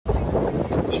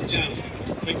Oh,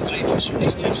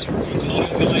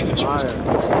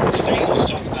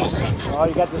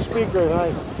 you got the speaker.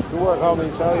 Nice. Good work,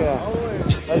 homies. Hell yeah.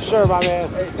 Nice shirt, my man.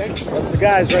 Hey, thank you. That's the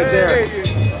guys right there.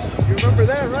 You remember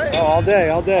that, right? Oh, all day,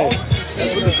 all day.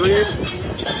 That's with the green.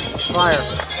 Fire.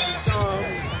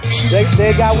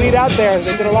 They got weed out there.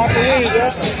 They did a lot of weed,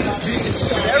 yeah.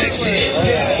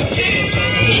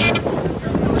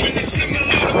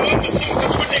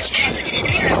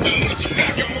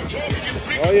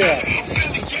 Oh yeah.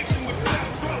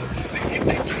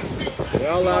 They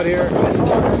all out here.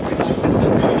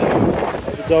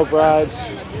 The dope rides.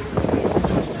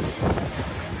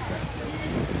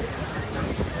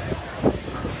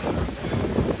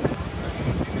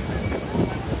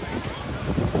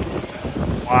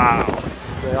 Wow.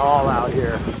 They all out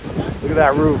here. Look at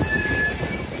that roof.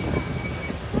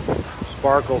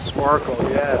 Sparkle, sparkle,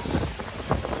 yes.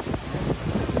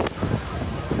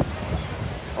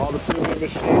 All the moving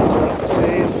machines are on the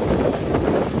scene.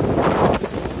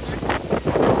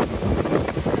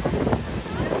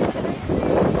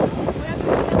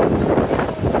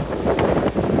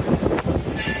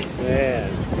 Man.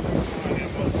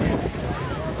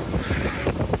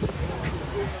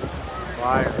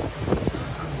 Fire.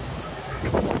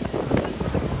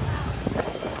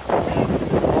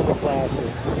 All the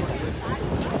classics.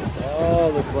 All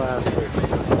the classics.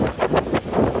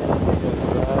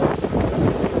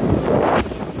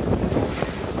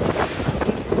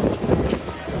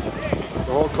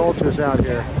 The whole culture's out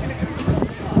here.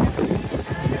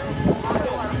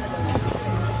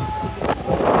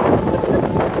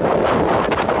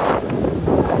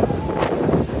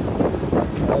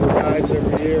 All the rides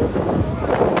every year.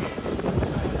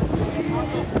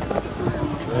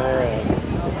 Man.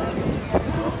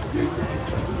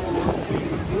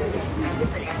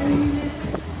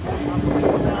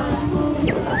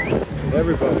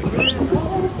 Everybody.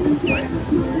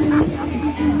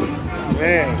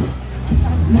 Man.